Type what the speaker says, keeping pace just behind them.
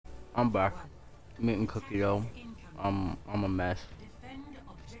I'm back. Meat and cookie though. I'm a mess.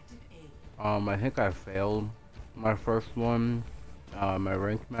 I think I failed my first one, my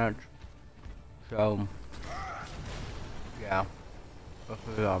ranked match. So, yeah.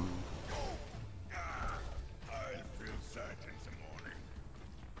 Hopefully,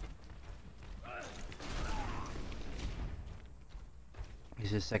 this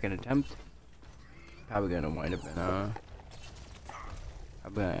is his second attempt. Probably gonna wind up in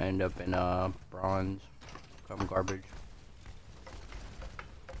I'm gonna end up in bronze. Come garbage.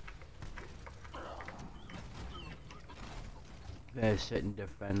 Gonna sit and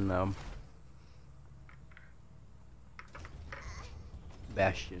defend them.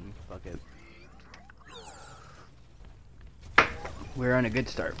 Bastion, fuck it. We're on a good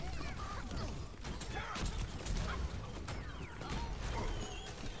start.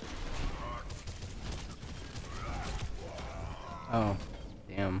 Oh,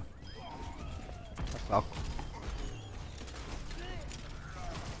 damn. That sucks.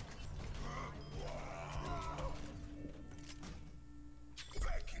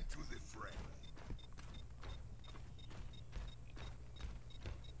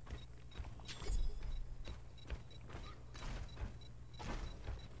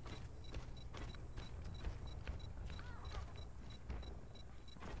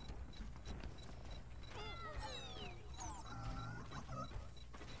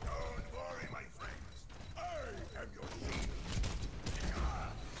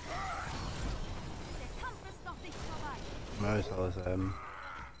 Most of us,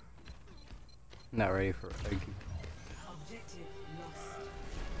 not ready for egg. Objective lost.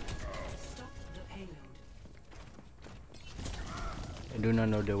 Stop the payload. I do not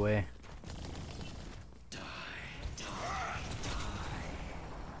know the way.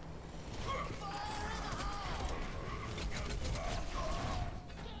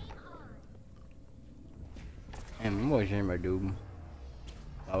 I'm always in my doom.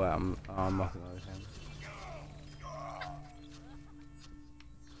 Oh, I'm fucking with him.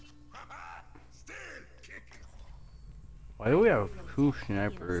 Why do we have two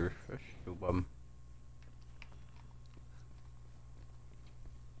snipers? That's stupid.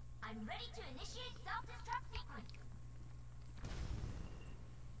 I'm ready to initiate self-destruct sequence.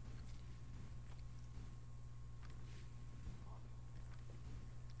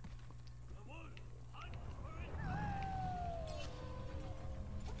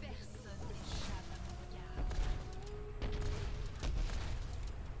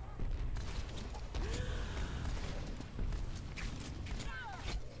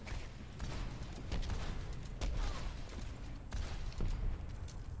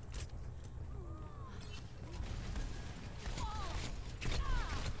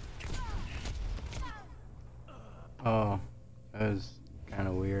 Oh, that was kind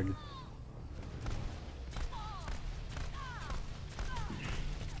of weird.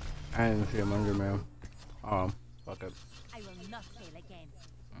 I didn't see him under me. Oh, fuck it. I will not fail again.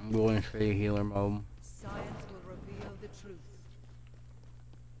 I'm going straight healer mode. Science will reveal the truth.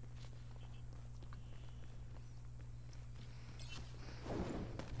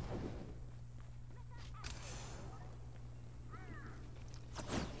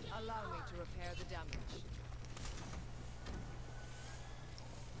 Allow me to repair the damage.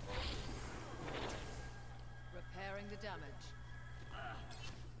 Repairing the damage.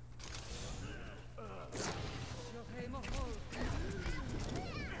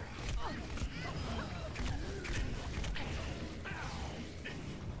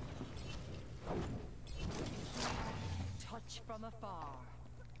 Touch from afar.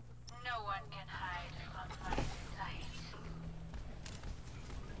 No one can hide from my sight.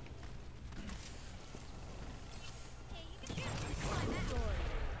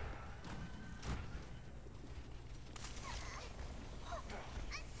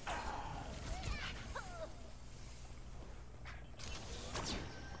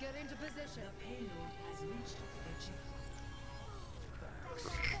 Get into position. The payload has reached the chip.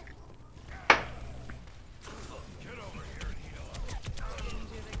 Get over here and heal up.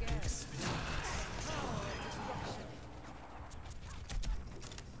 Injured again. Power of destruction.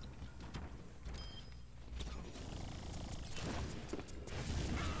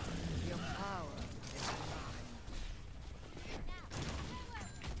 Your power is mine.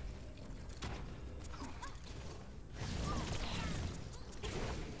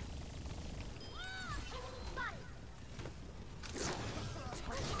 Body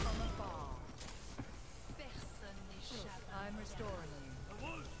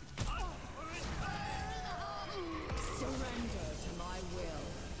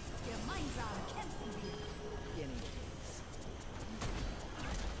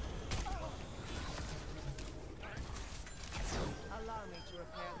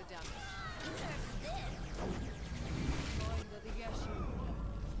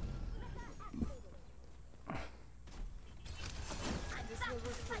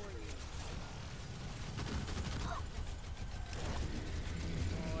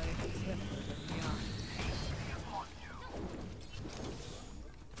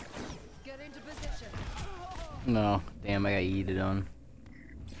No, damn, I got yeeted on.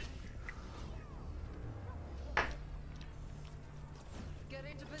 Get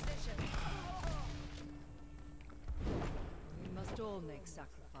into position. We must all make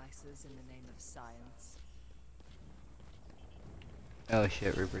sacrifices in the name of science. Oh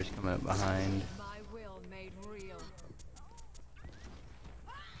shit, Reaper's coming up behind. My will made real.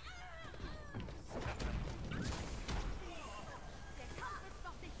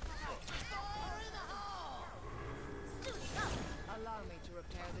 Allow me to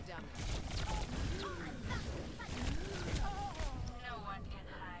repair the damage. No one can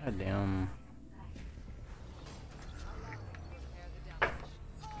hide. God damn. Repair the damage.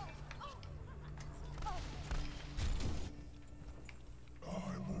 I'm a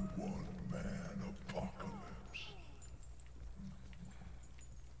one-man apocalypse.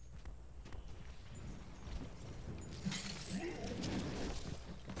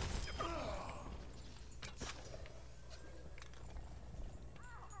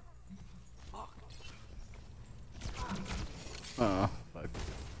 Oh, fuck.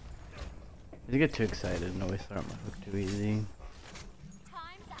 I get too excited and always start my hook too easy.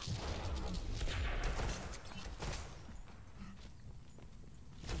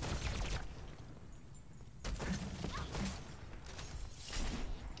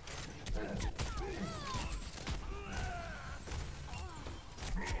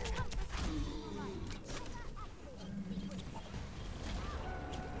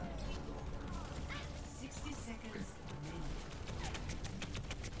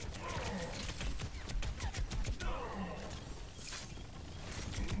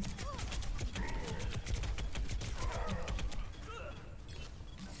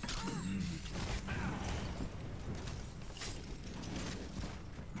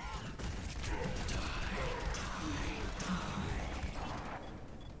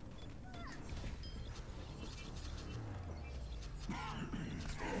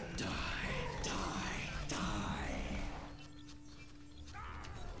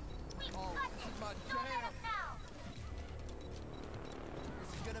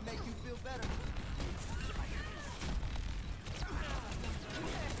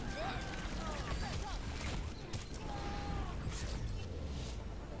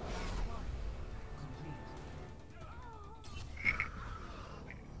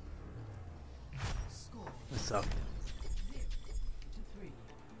 What's up? 0-3.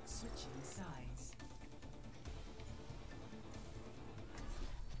 Switching sides.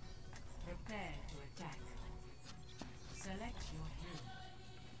 Prepare to attack. Select your hero.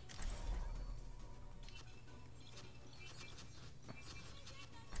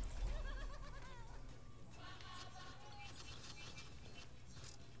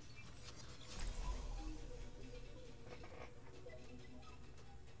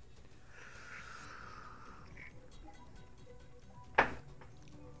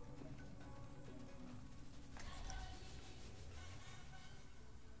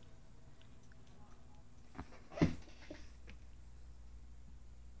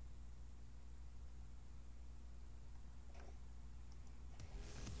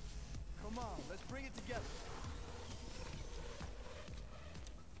 Come on, let's bring it together.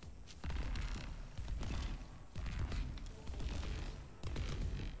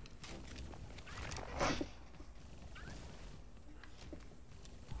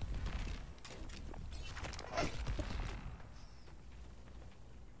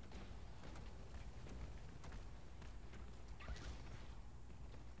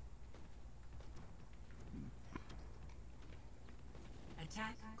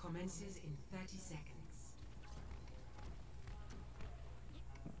 Attack commences in 30 seconds.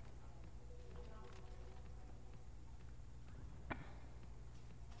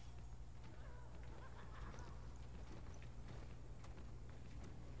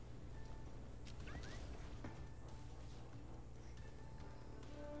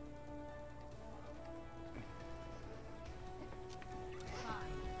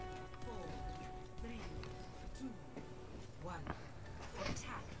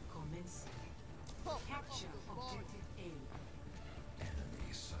 Attack commencing.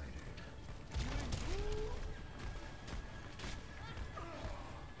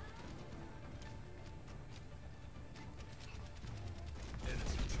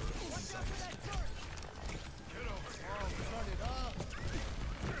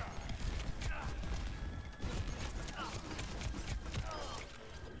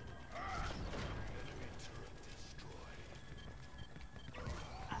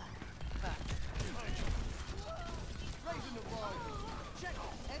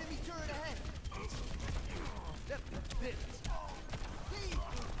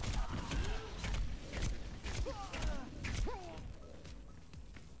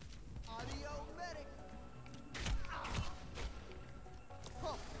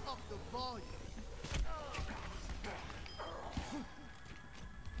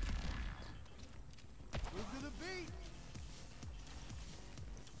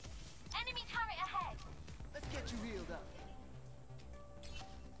 get you healed up.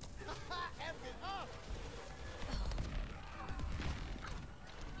 F it up!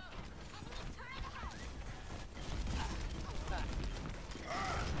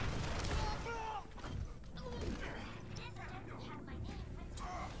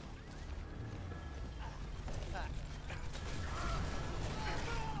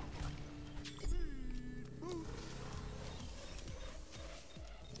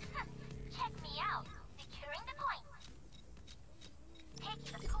 Check me out. Securing the point. Take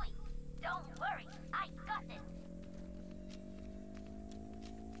the point. Don't worry, I got this.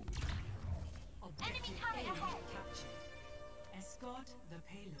 Enemy turret ahead. Captured. Escort the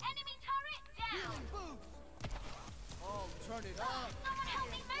payload. Enemy turret down. Healing boost! Oh, turn it up! Someone help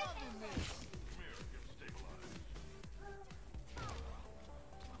me move. Loving this!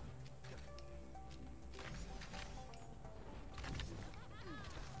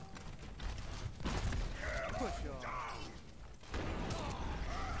 Push y'all.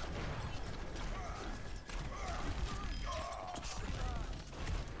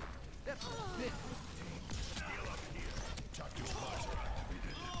 That's a bit.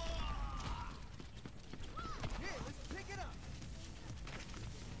 Here, let's pick it up.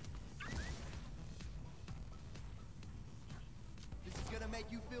 This is gonna make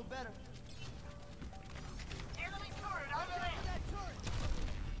you feel better. Enemy turret on the way. That turret!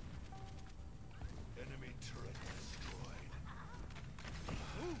 Enemy turret destroyed.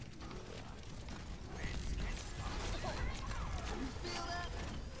 You feel that?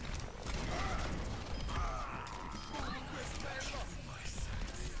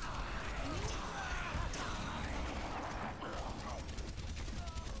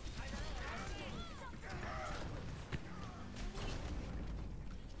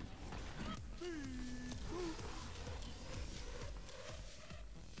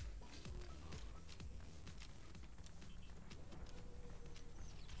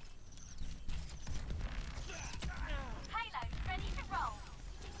 Payload ready to roll.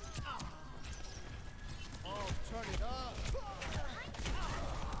 Oh, turn it up.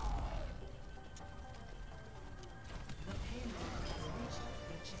 The payload has reached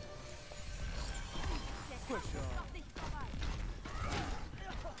objective. Push y'all.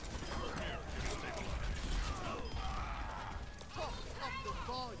 Pump up the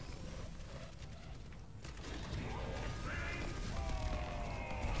volume.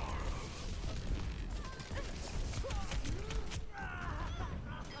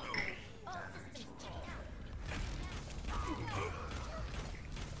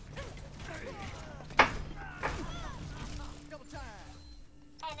 Double time.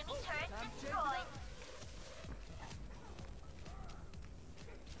 Enemy turret Time to change it destroyed. up.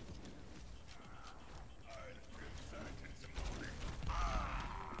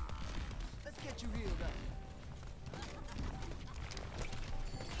 Let's get you healed up.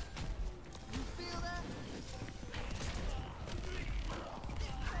 You feel that?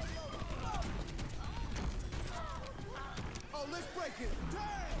 Oh, let's break it. Damn!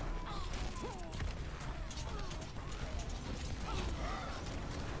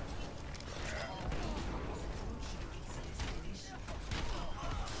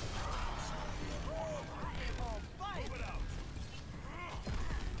 On fire!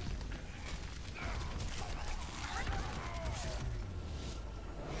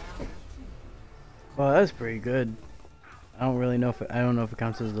 Well, that's pretty good. I don't really know if I don't know if it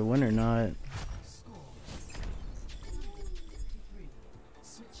counts as the win or not. Score. 3.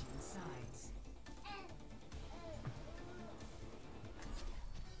 Switching sides.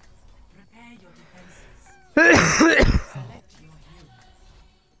 Prepare your defenses. Select your hero.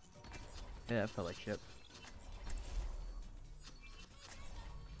 Yeah, that felt like shit.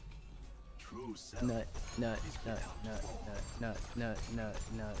 True self. Nut, nut, nut, nut, nut, nut, nut, nut,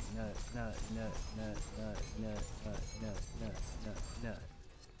 nut, nut, nut, nut, nut, nut, nut, nut, nut, nut, nut.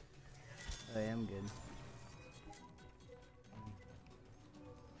 I am good.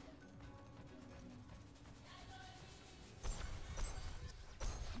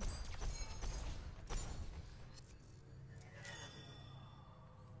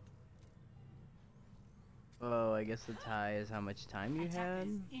 Oh, I guess the tie is how much time you had?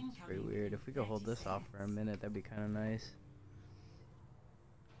 It's pretty weird. If we could hold this off for a minute, that'd be kind of nice.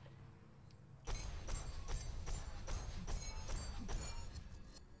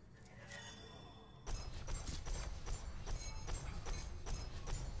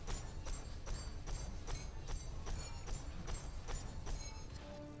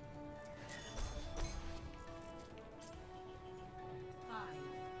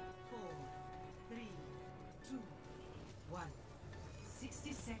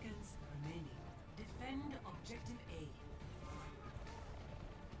 Defend objective A.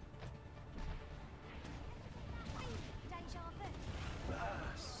 Deja vu.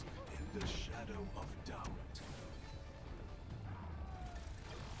 Bask in the shadow of doubt.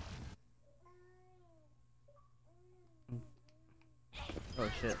 Oh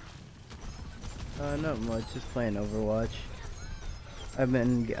shit. Not much. Just playing Overwatch.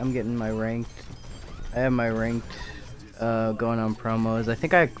 I'm getting my ranked. I have my ranked going on promos. I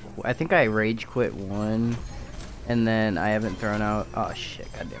think I rage quit one, and then I haven't thrown out. Oh shit!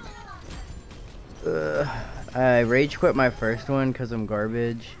 God damn it. I rage quit my first one because I'm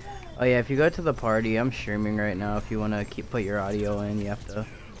garbage. Oh yeah, if you go to the party, I'm streaming right now. If you wanna put your audio in, you have to.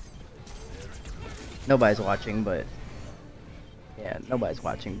 Nobody's watching, but yeah, nobody's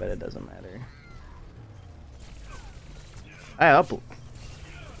watching, but it doesn't matter. I upload.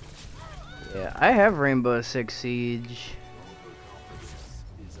 Yeah, I have Rainbow Six Siege.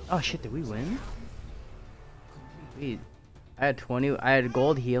 Oh shit, did we win? I had 20. I had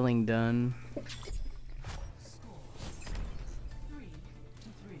gold healing done. Score 3-3.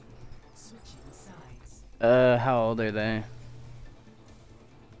 Switching sides. How old are they?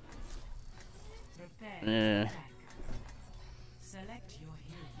 Prepare Yeah. to attack. Select your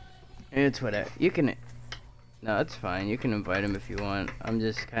hero. It's whatever. You can. No, it's fine. You can invite him if you want. I'm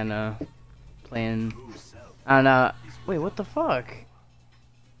just kind of playing. I don't know. Wait, what the fuck?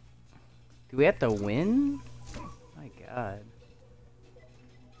 Do we have to win? My god.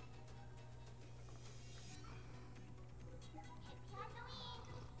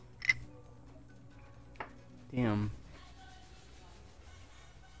 Damn.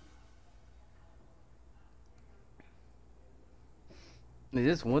 They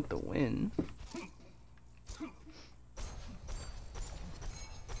just want the win.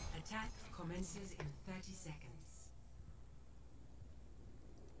 Attack commences in 30 seconds.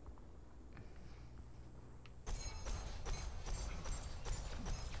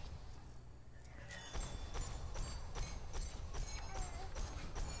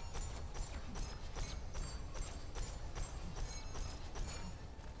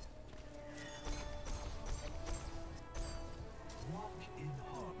 Walk in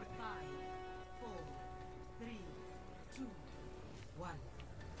harmony. 5, 4, 3, 2, 1.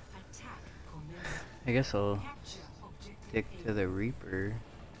 Attack commences. I guess I'll Capture objective stick A. to the Reaper.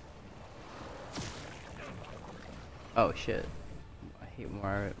 Oh shit. I hate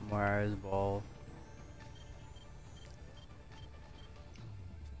Moira's ball.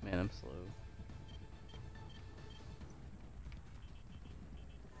 Man, I'm slow.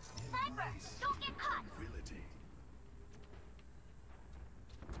 Sniper, don't get caught. Tranquility.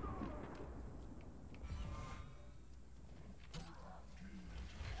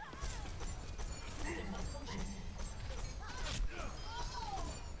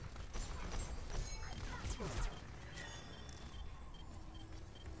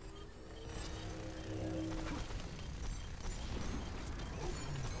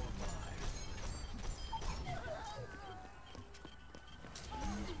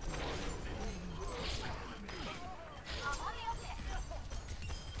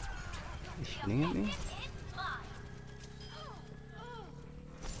 You shooting at me?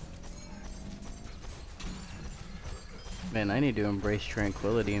 Man, I need to embrace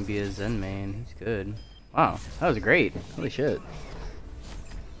tranquility and be a Zen man. He's good. Wow, that was great. Holy shit.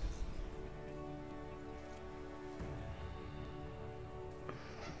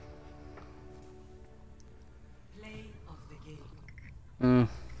 Play of the game.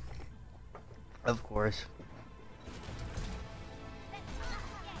 Of course.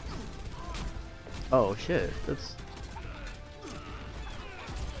 Oh shit, that's